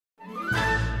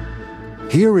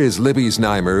Here is Libby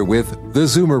Znaimer with The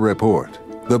Zoomer Report,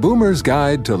 the Boomer's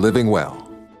Guide to Living Well.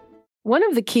 One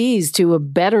of the keys to a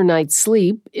better night's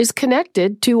sleep is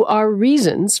connected to our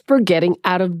reasons for getting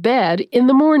out of bed in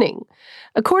the morning.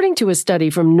 According to a study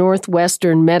from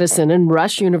Northwestern Medicine and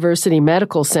Rush University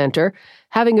Medical Center,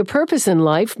 having a purpose in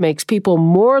life makes people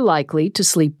more likely to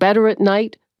sleep better at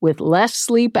night with less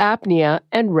sleep apnea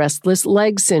and restless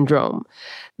leg syndrome.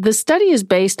 The study is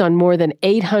based on more than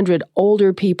 800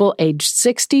 older people aged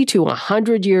 60 to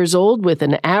 100 years old with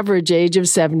an average age of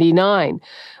 79.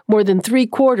 More than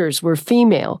 3/4 were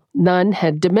female. None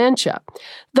had dementia.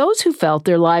 Those who felt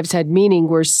their lives had meaning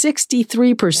were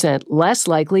 63% less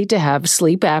likely to have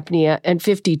sleep apnea and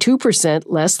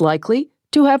 52% less likely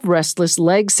to have restless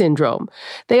leg syndrome.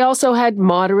 They also had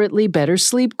moderately better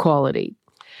sleep quality.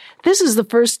 This is the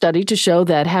first study to show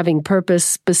that having purpose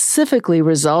specifically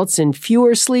results in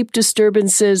fewer sleep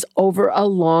disturbances over a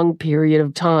long period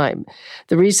of time.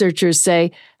 The researchers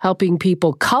say helping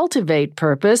people cultivate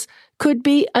purpose could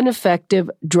be an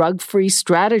effective drug-free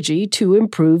strategy to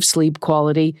improve sleep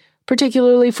quality,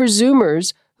 particularly for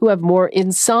Zoomers who have more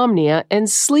insomnia and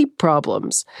sleep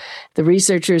problems. The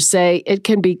researchers say it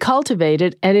can be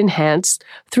cultivated and enhanced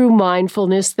through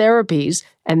mindfulness therapies,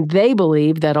 and they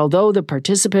believe that although the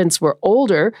participants were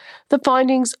older, the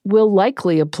findings will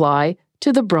likely apply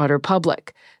to the broader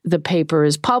public. The paper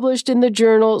is published in the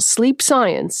journal Sleep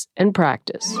Science and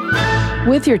Practice.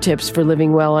 With your tips for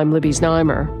living well, I'm Libby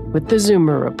Znaimer with the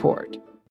Zoomer Report.